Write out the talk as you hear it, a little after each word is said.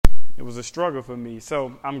it was a struggle for me.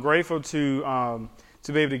 So I'm grateful to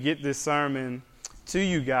be able to get this sermon to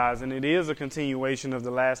you guys. And it is a continuation of the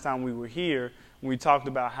last time we were here when we talked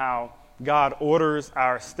about how God orders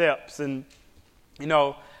our steps. And, you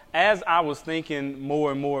know, as I was thinking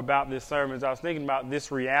more and more about this sermon, as I was thinking about this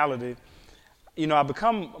reality, you know, I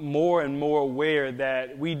become more and more aware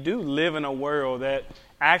that we do live in a world that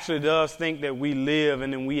actually does think that we live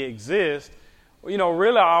and then we exist, you know,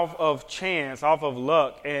 really off of chance, off of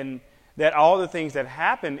luck, and that all the things that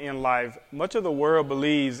happen in life, much of the world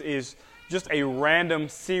believes is just a random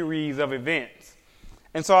series of events.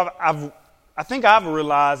 And so I think I've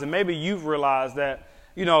realized, and maybe you've realized, that,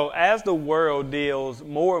 you know, as the world deals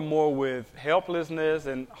more and more with helplessness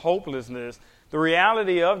and hopelessness, the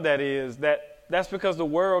reality of that is that that's because the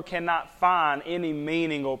world cannot find any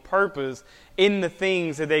meaning or purpose in the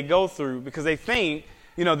things that they go through, because they think,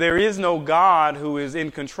 you know, there is no God who is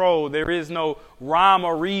in control. There is no rhyme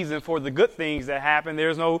or reason for the good things that happen.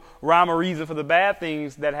 There's no rhyme or reason for the bad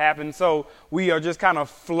things that happen. So we are just kind of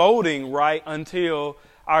floating right until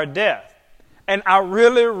our death. And I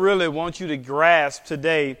really, really want you to grasp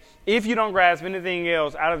today, if you don't grasp anything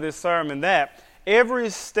else out of this sermon, that every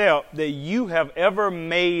step that you have ever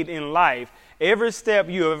made in life, every step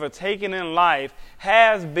you have ever taken in life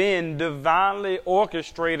has been divinely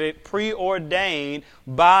orchestrated, preordained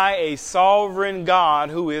by a sovereign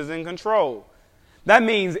God who is in control. That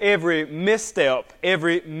means every misstep,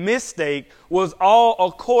 every mistake was all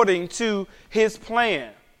according to his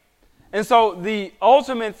plan. And so the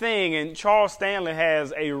ultimate thing, and Charles Stanley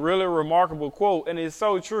has a really remarkable quote, and it's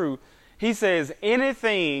so true. He says,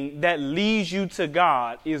 anything that leads you to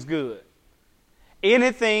God is good.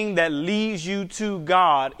 Anything that leads you to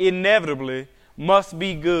God inevitably must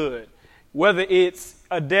be good. Whether it's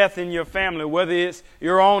a death in your family, whether it's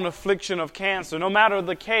your own affliction of cancer, no matter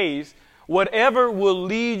the case, whatever will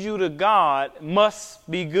lead you to God must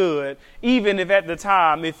be good, even if at the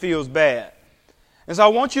time it feels bad. And so I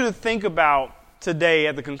want you to think about today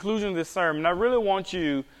at the conclusion of this sermon, I really want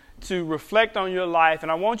you to reflect on your life,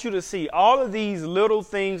 and I want you to see all of these little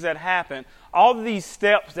things that happen, all of these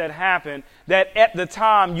steps that happen that at the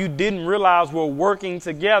time you didn't realize were working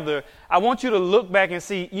together. I want you to look back and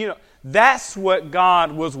see, you know, that's what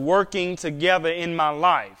God was working together in my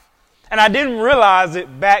life. And I didn't realize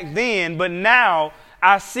it back then, but now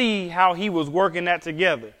I see how he was working that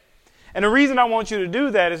together. And the reason I want you to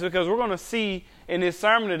do that is because we're going to see in this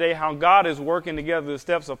sermon today how God is working together the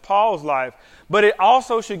steps of Paul's life. But it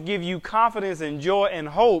also should give you confidence and joy and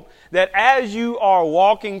hope that as you are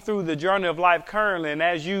walking through the journey of life currently, and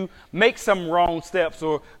as you make some wrong steps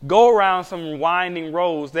or go around some winding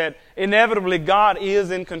roads, that inevitably God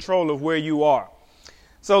is in control of where you are.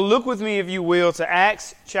 So look with me, if you will, to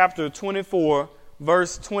Acts chapter 24,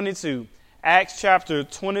 verse 22. Acts chapter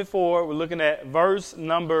 24, we're looking at verse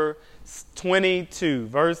number 22.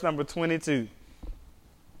 Verse number 22.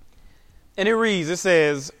 And it reads, it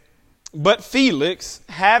says, but Felix,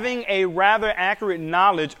 having a rather accurate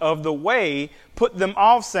knowledge of the way, put them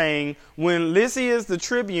off, saying, when Lysias the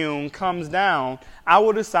tribune comes down, I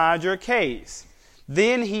will decide your case.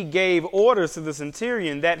 Then he gave orders to the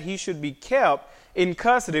centurion that he should be kept in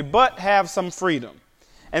custody, but have some freedom,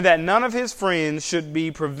 and that none of his friends should be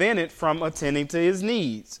prevented from attending to his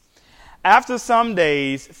needs. After some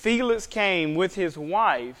days, Felix came with his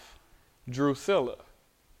wife, Drusilla.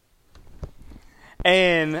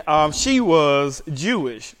 And she was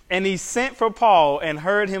Jewish. And he sent for Paul and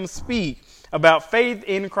heard him speak about faith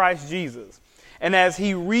in Christ Jesus. And as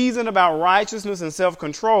he reasoned about righteousness and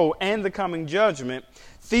self-control and the coming judgment,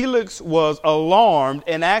 Felix was alarmed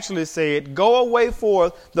and actually said, go away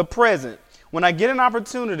for the present. When I get an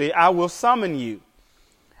opportunity, I will summon you.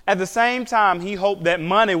 At the same time, he hoped that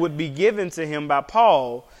money would be given to him by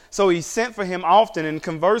Paul. So he sent for him often and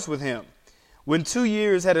conversed with him. When 2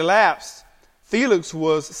 years had elapsed, Felix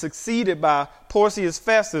was succeeded by Porcius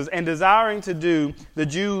Festus, and desiring to do the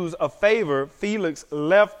Jews a favor, Felix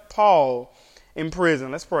left Paul in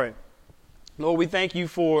prison. Let's pray. Lord, we thank you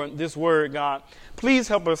for this word, God. Please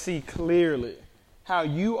help us see clearly how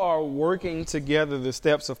you are working together the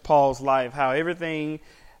steps of Paul's life, how everything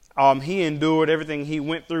he endured, everything he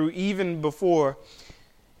went through, even before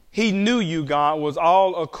he knew you, God, was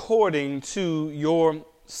all according to your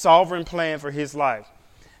sovereign plan for his life.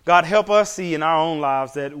 God, help us see in our own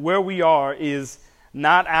lives that where we are is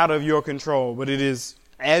not out of your control, but it is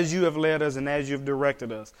as you have led us and as you have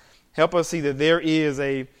directed us. Help us see that there is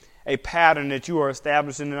a pattern that you are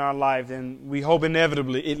establishing in our life, and we hope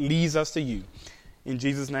inevitably it leads us to you. In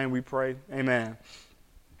Jesus' name we pray. Amen.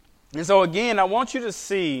 And so again, I want you to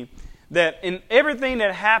see that in everything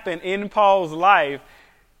that happened in Paul's life,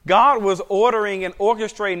 God was ordering and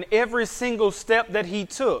orchestrating every single step that he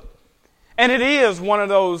took. And it is one of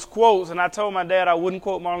those quotes, and I told my dad I wouldn't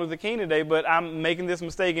quote Martin Luther King today, but I'm making this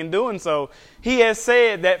mistake in doing so. He has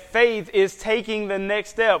said that faith is taking the next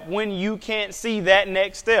step when you can't see that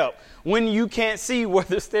next step, when you can't see where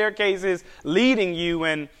the staircase is leading you.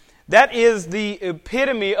 And that is the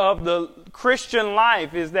epitome of the Christian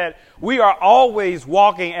life, is that we are always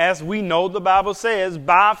walking, as we know the Bible says,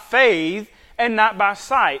 by faith and not by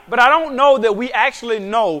sight. But I don't know that we actually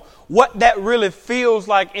know what that really feels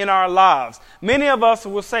like in our lives. Many of us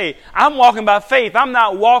will say, I'm walking by faith, I'm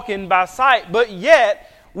not walking by sight, but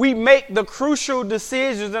yet we make the crucial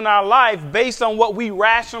decisions in our life based on what we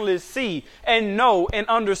rationally see and know and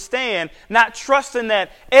understand, not trusting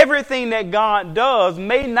that everything that God does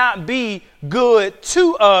may not be good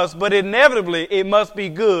to us, but inevitably it must be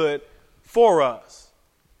good for us.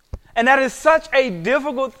 And that is such a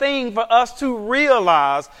difficult thing for us to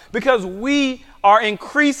realize, because we are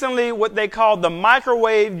increasingly what they call the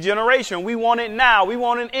microwave generation. We want it now. We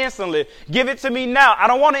want it instantly. Give it to me now. I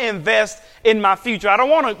don't want to invest in my future. I don't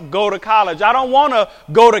want to go to college. I don't want to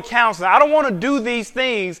go to counseling. I don't want to do these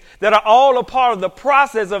things that are all a part of the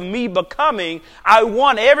process of me becoming. I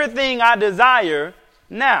want everything I desire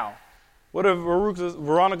now. What did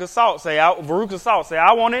Veruca Salt say?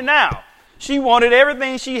 I want it now. She wanted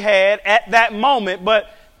everything she had at that moment, but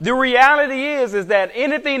the reality is that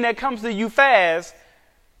anything that comes to you fast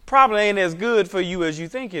probably ain't as good for you as you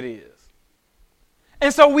think it is.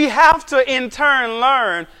 And so we have to in turn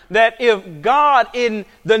learn that if God, in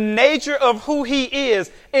the nature of who he is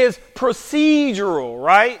procedural,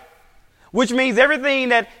 right? Which means everything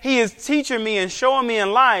that he is teaching me and showing me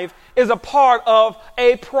in life is a part of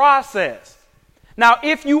a process. Now,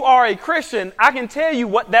 if you are a Christian, I can tell you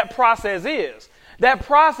what that process is. That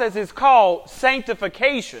process is called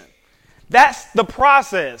sanctification. That's the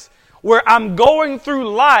process where I'm going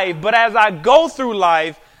through life, but as I go through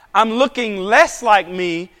life, I'm looking less like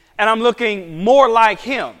me and I'm looking more like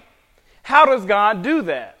him. How does God do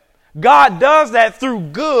that? God does that through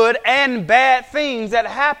good and bad things that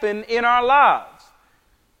happen in our lives.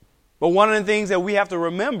 But one of the things that we have to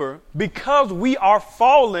remember, because we are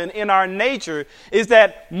fallen in our nature, is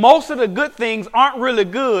that most of the good things aren't really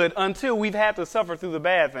good until we've had to suffer through the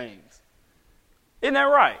bad things. Isn't that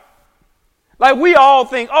right? Like we all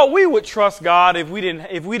think, oh, we would trust God if we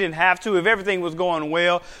didn't have to, if everything was going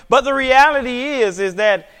well. But the reality is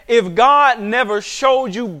that if God never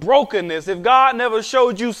showed you brokenness, if God never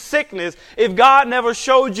showed you sickness, if God never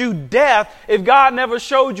showed you death, if God never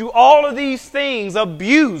showed you all of these things,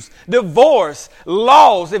 abuse, divorce,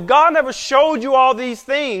 loss, if God never showed you all these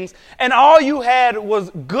things and all you had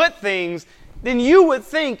was good things, then you would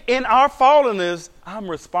think in our fallenness, I'm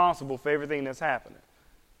responsible for everything that's happening.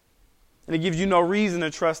 And it gives you no reason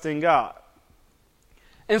to trust in God.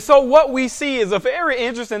 And so what we see is a very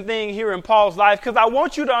interesting thing here in Paul's life, because I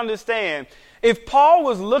want you to understand, if Paul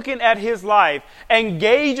was looking at his life and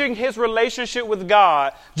gauging his relationship with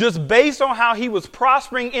God just based on how he was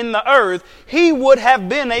prospering in the earth, he would have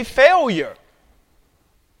been a failure.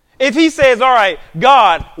 If he says, all right,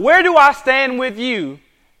 God, where do I stand with you?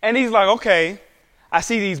 And he's like, okay, I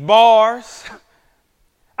see these bars.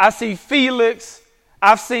 I see Felix.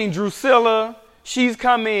 I've seen Drusilla, she's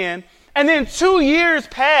come in, and then 2 years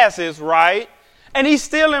passes, right? And he's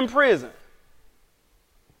still in prison.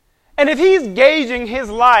 And if he's gauging his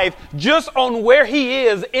life just on where he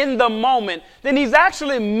is in the moment, then he's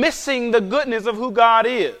actually missing the goodness of who God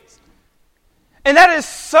is. And that is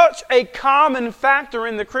such a common factor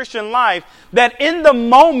in the Christian life, that in the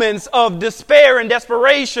moments of despair and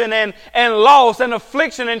desperation and loss and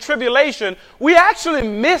affliction and tribulation, we actually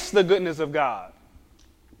miss the goodness of God.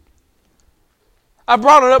 I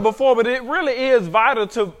brought it up before, but it really is vital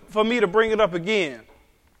for me to bring it up again.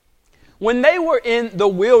 When they were in the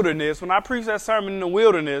wilderness, when I preached that sermon in the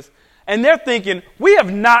wilderness, and they're thinking, we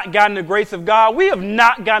have not gotten the grace of God. We have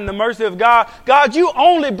not gotten the mercy of God. God, you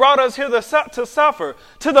only brought us here to suffer.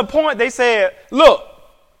 To the point they said, look,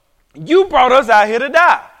 you brought us out here to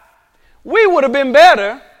die. We would have been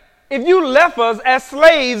better if you left us as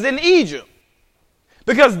slaves in Egypt.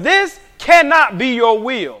 Because this cannot be your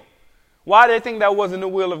will. Why do they think that wasn't the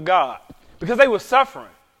will of God? Because they were suffering.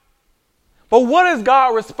 But what does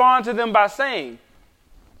God respond to them by saying?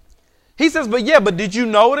 He says, but did you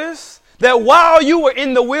notice that while you were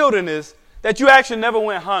in the wilderness, that you actually never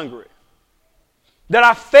went hungry? That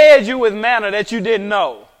I fed you with manna that you didn't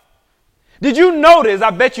know? Did you notice,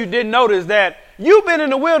 I bet you did notice, that you've been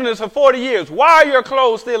in the wilderness for 40 years. Why are your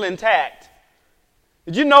clothes still intact?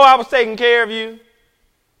 Did you know I was taking care of you?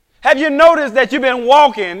 Have you noticed that you've been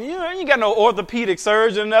walking? You ain't got no orthopedic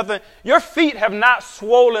surgeon or nothing. Your feet have not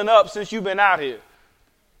swollen up since you've been out here.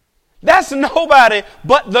 That's nobody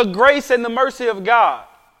but the grace and the mercy of God.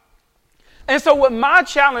 And so what my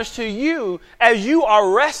challenge to you as you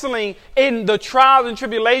are wrestling in the trials and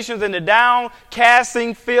tribulations and the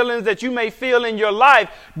downcasting feelings that you may feel in your life,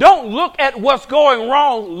 don't look at what's going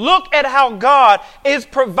wrong. Look at how God is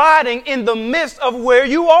providing in the midst of where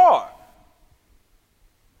you are.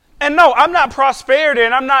 And no, I'm not prosperity,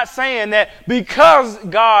 and I'm not saying that because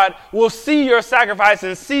God will see your sacrifice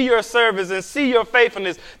and see your service and see your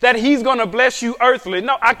faithfulness, that he's going to bless you earthly.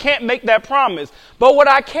 No, I can't make that promise. But what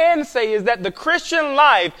I can say is that the Christian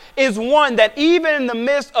life is one that even in the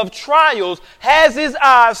midst of trials has his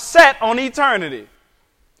eyes set on eternity.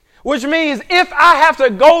 Which means if I have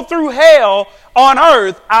to go through hell on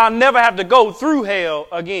earth, I'll never have to go through hell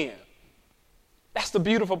again. That's the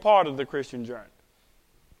beautiful part of the Christian journey.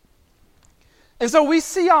 And so we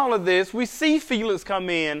see all of this. We see Felix come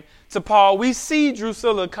in to Paul. We see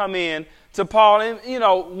Drusilla come in to Paul. And, you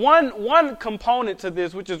know, one component to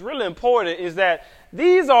this, which is really important, is that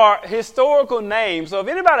these are historical names. So if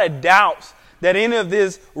anybody doubts that any of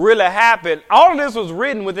this really happened, all of this was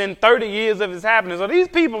written within 30 years of its happening. So these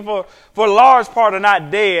people, for a large part, are not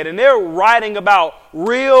dead. And they're writing about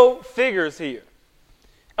real figures here.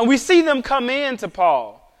 And we see them come in to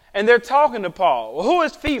Paul. And they're talking to Paul. Well, who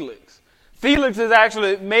is Felix? Felix is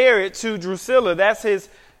actually married to Drusilla. That's his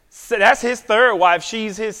third wife.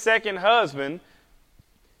 She's his second husband.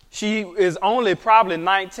 She is only probably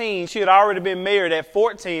 19. She had already been married at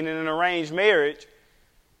 14 in an arranged marriage.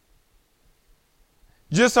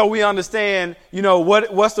 Just so we understand, you know,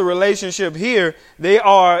 what's the relationship here? They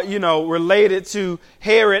are, you know, related to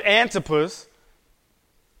Herod Antipas.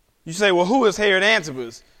 You say, well, who is Herod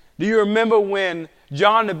Antipas? Do you remember when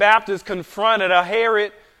John the Baptist confronted a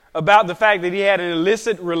Herod about the fact that he had an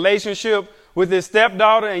illicit relationship with his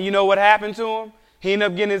stepdaughter, and you know what happened to him? He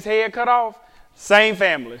ended up getting his head cut off. Same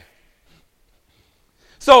family.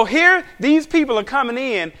 So here, these people are coming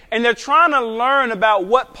in, and they're trying to learn about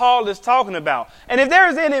what Paul is talking about. And if there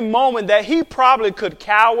is any moment that he probably could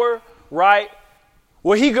cower, right,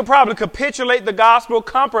 where he could probably capitulate the gospel,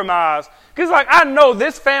 compromise, because like I know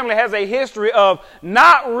this family has a history of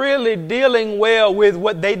not really dealing well with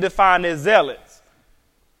what they define as zealots.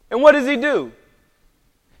 And what does he do?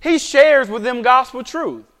 He shares with them gospel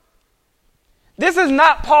truth. This is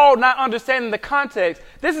not Paul not understanding the context.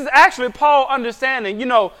 This is actually Paul understanding, you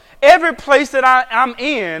know, every place that I'm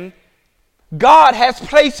in, God has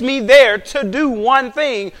placed me there to do one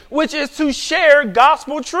thing, which is to share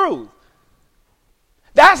gospel truth.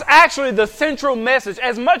 That's actually the central message.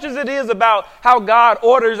 As much as it is about how God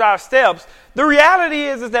orders our steps, the reality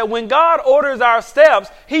is that when God orders our steps,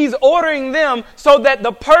 he's ordering them so that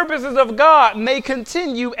the purposes of God may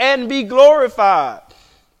continue and be glorified.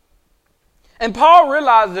 And Paul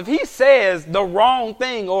realizes if he says the wrong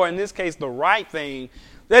thing, or in this case, the right thing,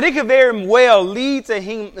 that it could very well lead to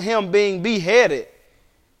him being beheaded.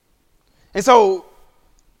 And so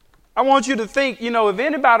I want you to think, you know, if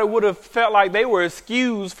anybody would have felt like they were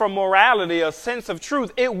excused from morality, a sense of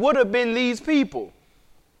truth, it would have been these people.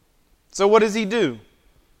 So what does he do?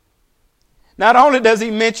 Not only does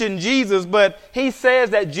he mention Jesus, but he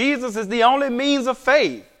says that Jesus is the only means of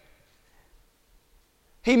faith.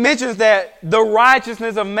 He mentions that the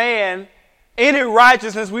righteousness of man, any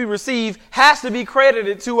righteousness we receive, has to be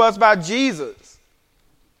credited to us by Jesus.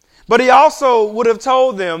 But he also would have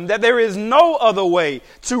told them that there is no other way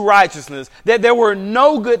to righteousness, that there were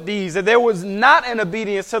no good deeds, that there was not an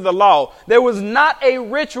obedience to the law. There was not a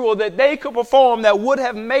ritual that they could perform that would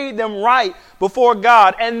have made them right before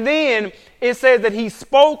God. And then it says that he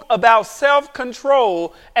spoke about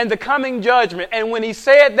self-control and the coming judgment. And when he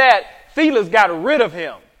said that, Felix got rid of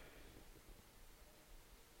him.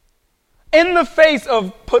 In the face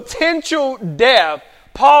of potential death,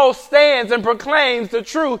 Paul stands and proclaims the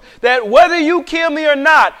truth that whether you kill me or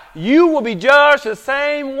not, you will be judged the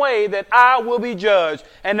same way that I will be judged.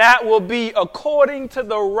 And that will be according to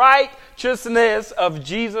the righteousness of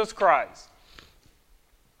Jesus Christ.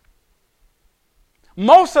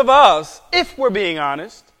 Most of us, if we're being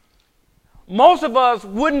honest, most of us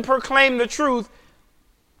wouldn't proclaim the truth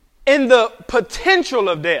in the potential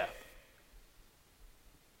of death.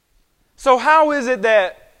 So how is it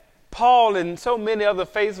that Paul and so many other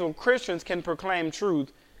faithful Christians can proclaim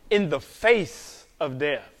truth in the face of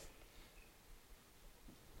death?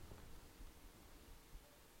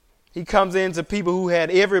 He comes into people who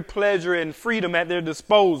had every pleasure and freedom at their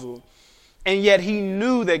disposal, and yet he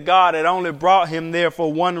knew that God had only brought him there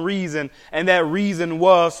for one reason, and that reason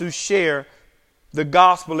was to share the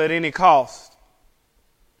gospel at any cost.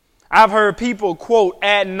 I've heard people quote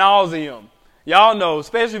ad nauseum. Y'all know,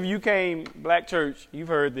 especially if you came black church, you've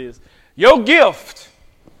heard this. Your gift,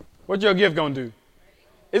 what's your gift going to do?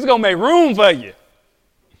 It's going to make room for you.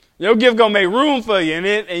 Your gift going to make room for you.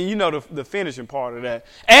 And you know the finishing part of that.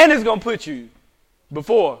 And it's going to put you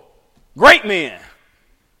before great men.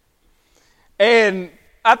 And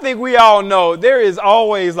I think we all know there is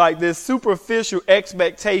always like this superficial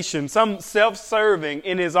expectation, some self-serving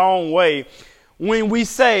in his own way, when we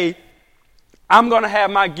say, I'm going to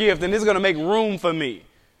have my gift and it's going to make room for me.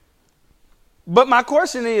 But my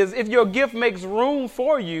question is, if your gift makes room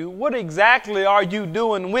for you, what exactly are you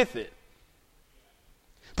doing with it?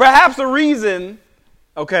 Perhaps the reason,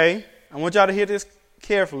 okay, I want y'all to hear this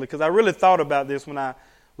carefully because I really thought about this when I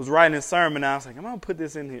was writing a sermon. I was like, I'm going to put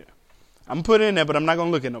this in here. I'm going to put it in there, but I'm not going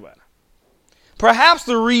to look at nobody. Perhaps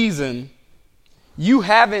the reason you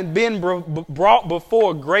haven't been brought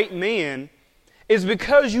before great men is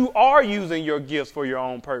because you are using your gifts for your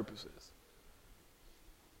own purposes.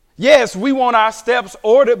 Yes, we want our steps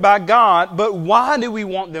ordered by God, but why do we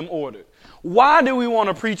want them ordered? Why do we want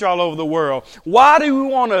to preach all over the world? Why do we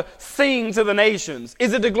want to sing to the nations?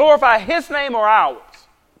 Is it to glorify His name or ours?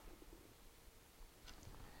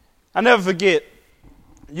 I never forget,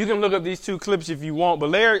 you can look up these two clips if you want, but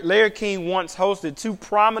Larry King once hosted two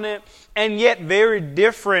prominent and yet very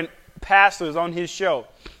different pastors on his show.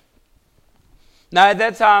 Now, at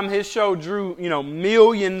that time, his show drew,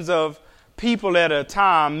 millions of people at a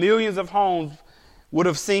time. Millions of homes would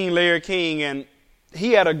have seen Larry King, and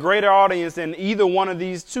he had a greater audience than either one of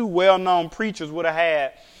these two well-known preachers would have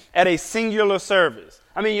had at a singular service.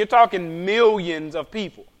 I mean, you're talking millions of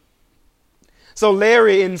people. So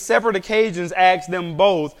Larry, in separate occasions, asked them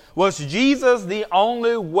both, was Jesus the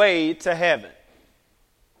only way to heaven?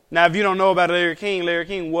 Now, if you don't know about Larry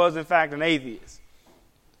King was, in fact, an atheist.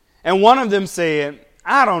 And one of them said,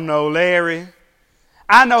 I don't know, Larry.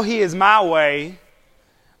 I know He is my way,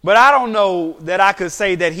 but I don't know that I could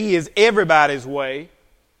say that He is everybody's way.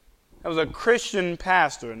 That was a Christian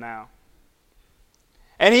pastor now.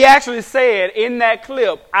 And he actually said in that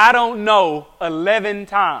clip, I don't know 11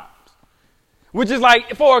 times. Which is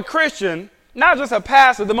like, for a Christian, not just a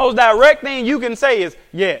pastor, the most direct thing you can say is,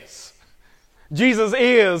 yes, Jesus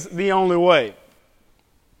is the only way.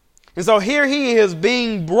 And so here he is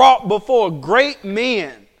being brought before great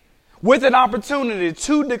men with an opportunity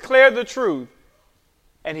to declare the truth,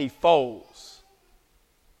 and he folds.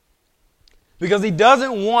 Because he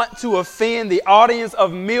doesn't want to offend the audience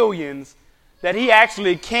of millions that he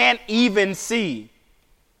actually can't even see.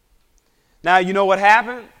 Now, you know what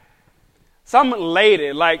happened? Some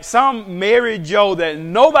lady, like some Mary Jo that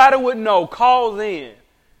nobody would know, calls in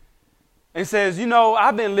and says,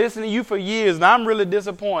 I've been listening to you for years and I'm really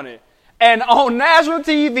disappointed. And on national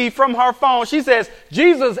TV from her phone, she says,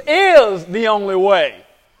 Jesus is the only way.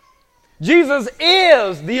 Jesus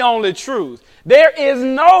is the only truth. There is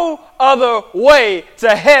no other way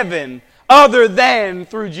to heaven other than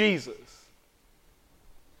through Jesus.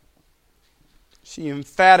 She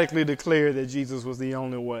emphatically declared that Jesus was the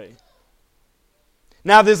only way.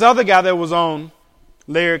 Now, this other guy that was on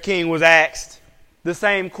Larry King was asked the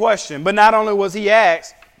same question. But not only was he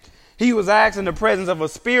asked in the presence of a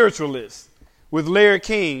spiritualist with Larry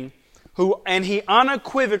King, and he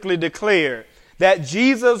unequivocally declared that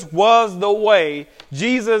Jesus was the way,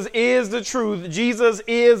 Jesus is the truth, Jesus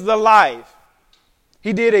is the life.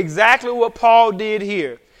 He did exactly what Paul did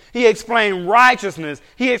here. He explained righteousness,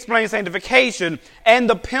 he explained sanctification, and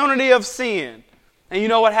the penalty of sin. And you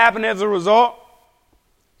know what happened as a result?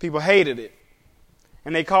 People hated it.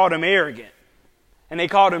 And they called him arrogant. And they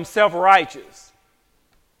called him self-righteous.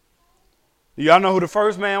 Do y'all know who the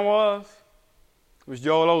first man was? It was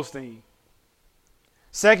Joel Osteen.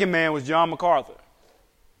 Second man was John MacArthur.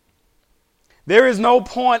 There is no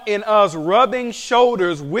point in us rubbing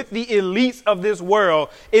shoulders with the elites of this world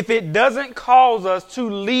if it doesn't cause us to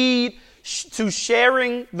lead to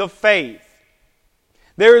sharing the faith.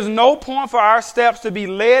 There is no point for our steps to be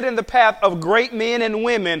led in the path of great men and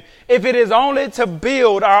women if it is only to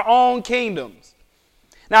build our own kingdoms.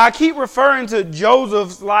 Now, I keep referring to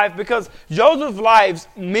Joseph's life because Joseph's life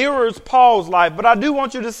mirrors Paul's life, but I do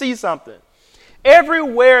want you to see something.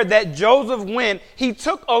 Everywhere that Joseph went, he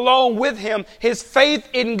took along with him his faith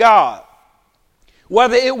in God.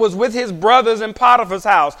 Whether it was with his brothers in Potiphar's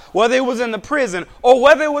house, whether it was in the prison, or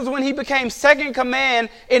whether it was when he became second command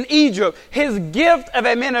in Egypt, his gift of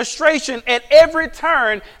administration at every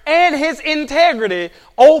turn and his integrity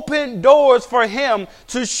opened doors for him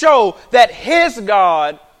to show that his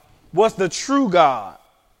God was the true God.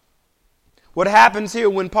 What happens here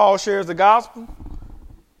when Paul shares the gospel?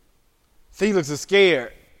 Felix is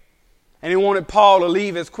scared, and he wanted Paul to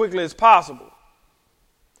leave as quickly as possible.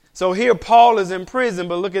 So here Paul is in prison,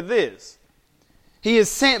 but look at this. He is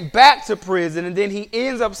sent back to prison, and then he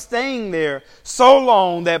ends up staying there so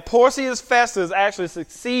long that Porcius Festus actually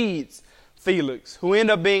succeeds Felix, who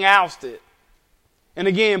ended up being ousted. And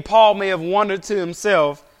again, Paul may have wondered to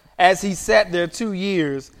himself as he sat there 2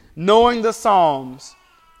 years, knowing the Psalms,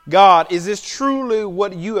 God, is this truly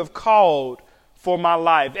what you have called for my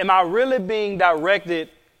life? Am I really being directed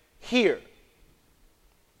here?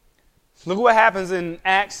 Look what happens in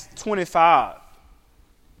Acts 25.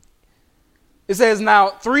 It says, now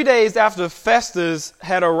 3 days after Festus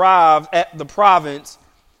had arrived at the province,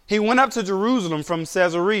 he went up to Jerusalem from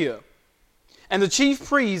Caesarea. And the chief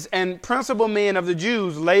priests and principal men of the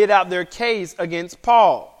Jews laid out their case against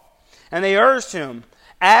Paul. And they urged him,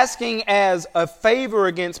 asking as a favor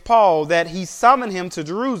against Paul that he summon him to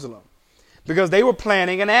Jerusalem, because they were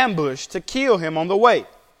planning an ambush to kill him on the way.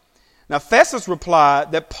 Now Festus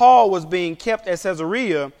replied that Paul was being kept at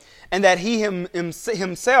Caesarea and that he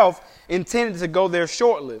himself intended to go there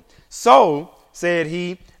shortly. So, said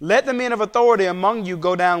he, let the men of authority among you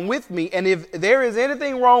go down with me, and if there is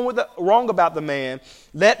anything wrong about the man,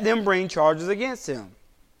 let them bring charges against him.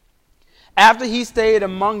 After he stayed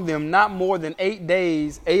among them not more than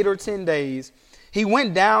 8 or 10 days, he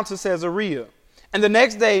went down to Caesarea. And the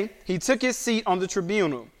next day he took his seat on the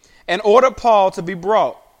tribunal and ordered Paul to be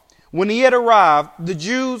brought. When he had arrived, the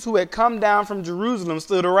Jews who had come down from Jerusalem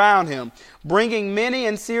stood around him, bringing many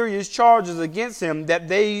and serious charges against him that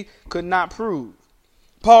they could not prove.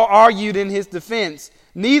 Paul argued in his defense,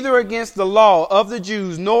 neither against the law of the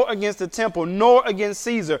Jews, nor against the temple, nor against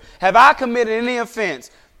Caesar have I committed any offense.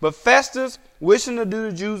 But Festus, wishing to do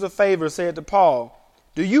the Jews a favor, said to Paul,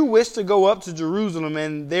 do you wish to go up to Jerusalem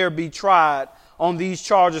and there be tried on these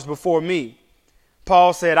charges before me?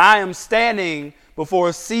 Paul said, I am standing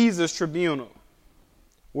before Caesar's tribunal,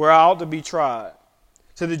 where I ought to be tried.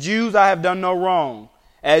 To the Jews I have done no wrong,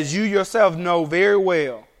 as you yourself know very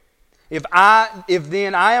well. If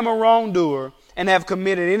then I am a wrongdoer and have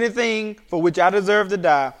committed anything for which I deserve to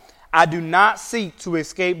die, I do not seek to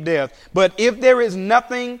escape death. But if there is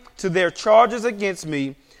nothing to their charges against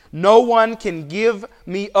me, no one can give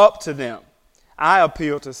me up to them. I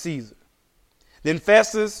appeal to Caesar. Then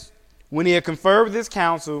Festus, when he had conferred with his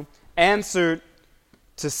council, answered,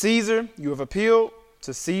 to Caesar you have appealed,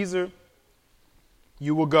 to Caesar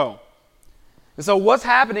you will go. And so what's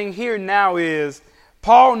happening here now is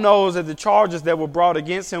Paul knows that the charges that were brought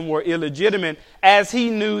against him were illegitimate, as he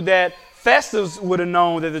knew that Festus would have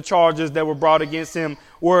known that the charges that were brought against him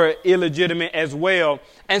were illegitimate as well.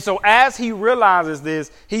 And so as he realizes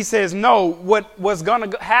this, he says, no, what's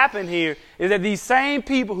going to happen here is that these same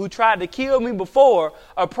people who tried to kill me before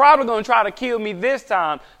are probably going to try to kill me this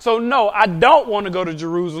time. So no, I don't want to go to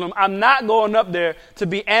Jerusalem. I'm not going up there to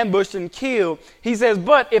be ambushed and killed. He says,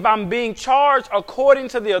 but if I'm being charged according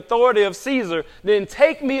to the authority of Caesar, then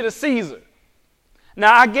take me to Caesar.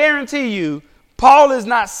 Now, I guarantee you, Paul is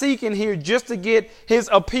not seeking here just to get his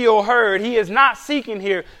appeal heard. He is not seeking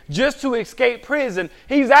here just to escape prison.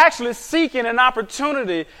 He's actually seeking an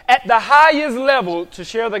opportunity at the highest level to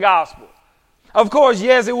share the gospel. Of course,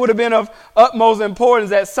 yes, it would have been of utmost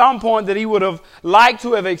importance at some point that he would have liked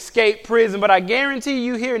to have escaped prison. But I guarantee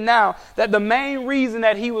you here now that the main reason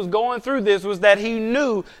that he was going through this was that he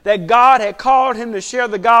knew that God had called him to share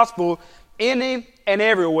the gospel any and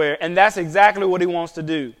everywhere. And that's exactly what he wants to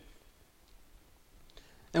do.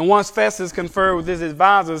 And once Festus conferred with his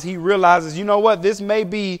advisors, he realizes, you know what, this may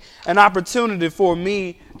be an opportunity for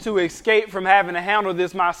me to escape from having to handle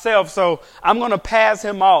this myself. So I'm going to pass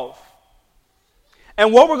him off.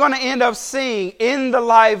 And what we're going to end up seeing in the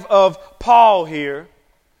life of Paul here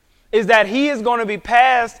is that he is going to be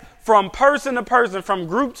passed from person to person, from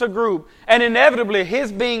group to group. And inevitably, his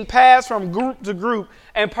being passed from group to group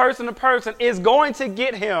and person to person is going to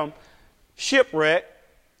get him shipwrecked.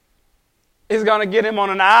 It's going to get him on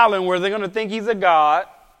an island where they're going to think he's a god.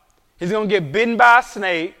 He's going to get bitten by a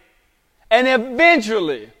snake. And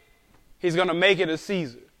eventually, he's going to make it to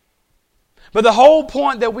Caesar. But the whole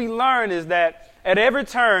point that we learn is that at every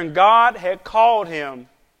turn, God had called him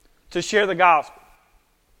to share the gospel.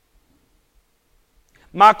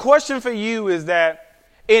 My question for you is that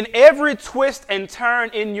in every twist and turn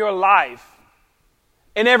in your life,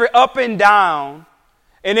 in every up and down,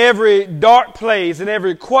 in every dark place, in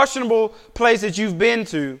every questionable place that you've been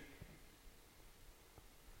to,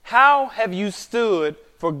 how have you stood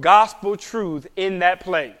for gospel truth in that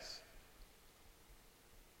place?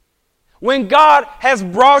 When God has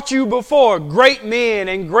brought you before great men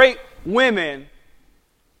and great women?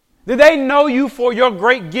 Did they know you for your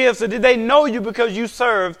great gifts, or did they know you because you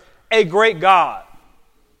served a great God?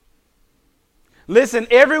 Listen,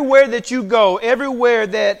 everywhere that you go, everywhere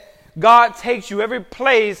that God takes you, every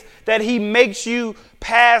place that he makes you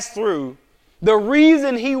pass through, the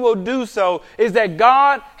reason he will do so is that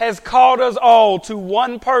God has called us all to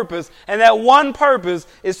one purpose, and that one purpose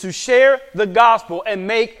is to share the gospel and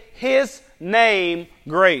make his name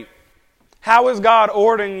great. How is God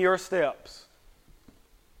ordering your steps?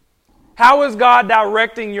 How is God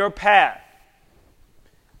directing your path?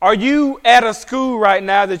 Are you at a school right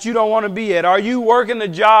now that you don't want to be at? Are you working a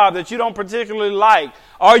job that you don't particularly like?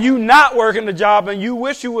 Are you not working a job and you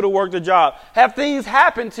wish you would have worked a job? Have things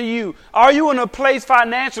happened to you? Are you in a place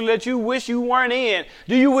financially that you wish you weren't in?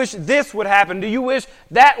 Do you wish this would happen? Do you wish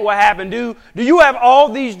that would happen? Do you have all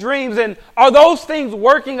these dreams, and are those things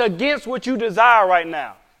working against what you desire right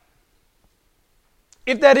now?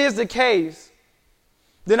 If that is the case,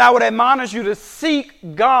 then I would admonish you to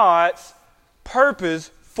seek God's purpose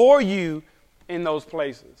for you in those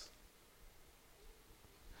places.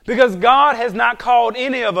 Because God has not called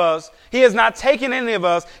any of us, he has not taken any of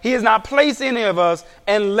us, he has not placed any of us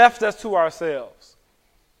and left us to ourselves.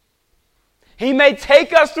 He may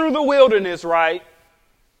take us through the wilderness, right?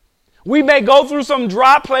 We may go through some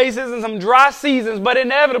dry places and some dry seasons, but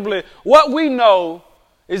inevitably what we know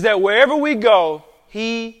is that wherever we go,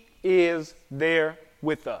 he is there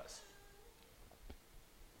with us.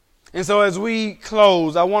 And so as we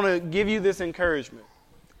close, I want to give you this encouragement.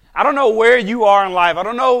 I don't know where you are in life. I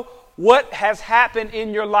don't know what has happened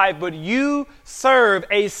in your life, but you serve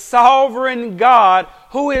a sovereign God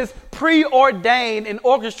who is preordained and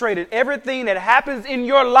orchestrated everything that happens in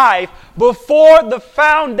your life before the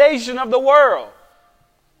foundation of the world.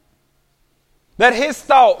 That his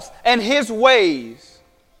thoughts and his ways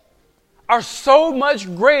are so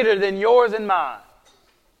much greater than yours and mine.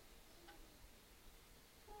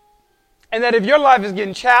 And that if your life is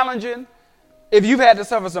getting challenging, if you've had to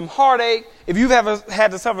suffer some heartache, if you've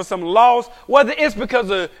had to suffer some loss, whether it's because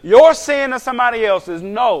of your sin or somebody else's,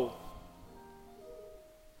 know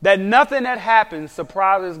that nothing that happens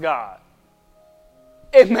surprises God.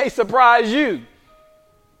 It may surprise you,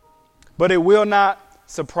 but it will not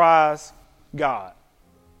surprise God.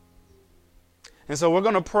 And so we're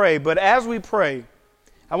going to pray, but as we pray,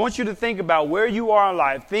 I want you to think about where you are in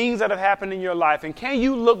life, things that have happened in your life, and can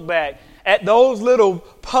you look back at those little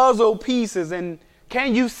puzzle pieces, and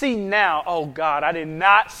can you see now, oh God, I did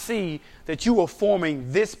not see that you were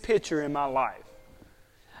forming this picture in my life.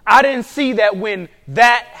 I didn't see that when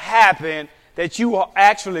that happened, that you are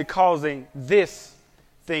actually causing this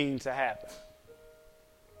thing to happen.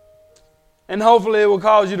 And hopefully it will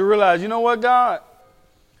cause you to realize, you know what, God?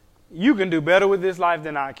 You can do better with this life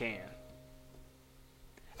than I can.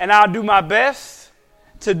 And I'll do my best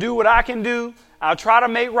to do what I can do. I'll try to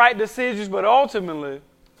make right decisions, but ultimately,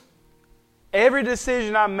 every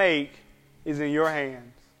decision I make is in your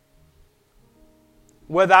hands.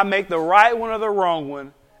 Whether I make the right one or the wrong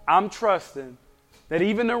one, I'm trusting that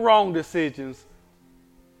even the wrong decisions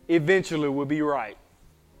eventually will be right.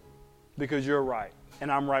 Because you're right,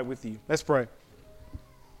 and I'm right with you. Let's pray.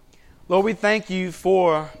 Lord, we thank you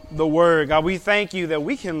for the word. God, we thank you that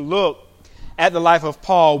we can look at the life of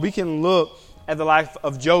Paul. We can look at the life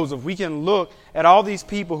of Joseph. We can look at all these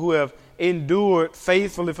people who have endured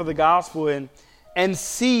faithfully for the gospel and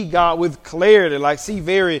see, God, with clarity, like see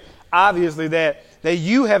very obviously that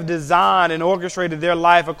you have designed and orchestrated their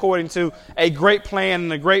life according to a great plan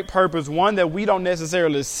and a great purpose, one that we don't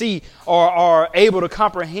necessarily see or are able to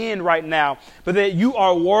comprehend right now, but that you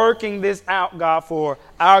are working this out, God, for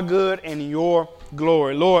our good and your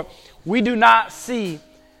glory. Lord, we do not see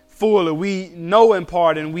fully. We know in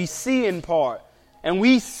part and we see in part. And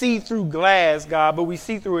we see through glass, God, but we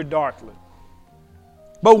see through it darkly.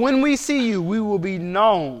 But when we see you, we will be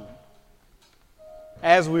known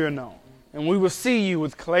as we are known. And we will see you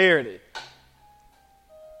with clarity.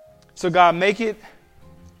 So God, make it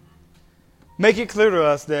clear to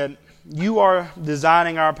us that you are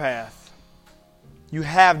designing our path. You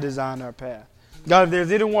have designed our path. God, if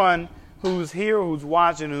there's anyone who's here, who's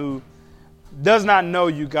watching, who does not know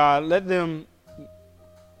you, God, let them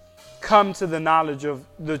come to the knowledge of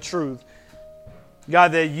the truth.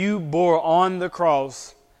 God, that you bore on the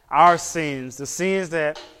cross our sins, the sins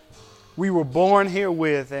that we were born here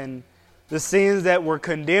with, and the sins that were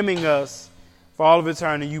condemning us for all of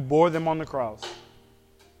eternity. You bore them on the cross.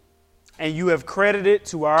 And you have credited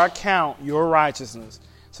to our account your righteousness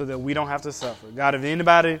so that we don't have to suffer. God, if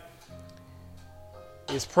anybody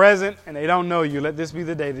is present and they don't know you, let this be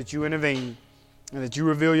the day that you intervene and that you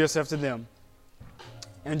reveal yourself to them.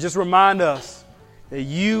 and just remind us that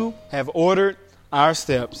you have ordered our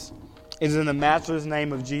steps. It is in the matchless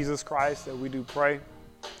name of Jesus Christ that we do pray.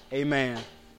 Amen.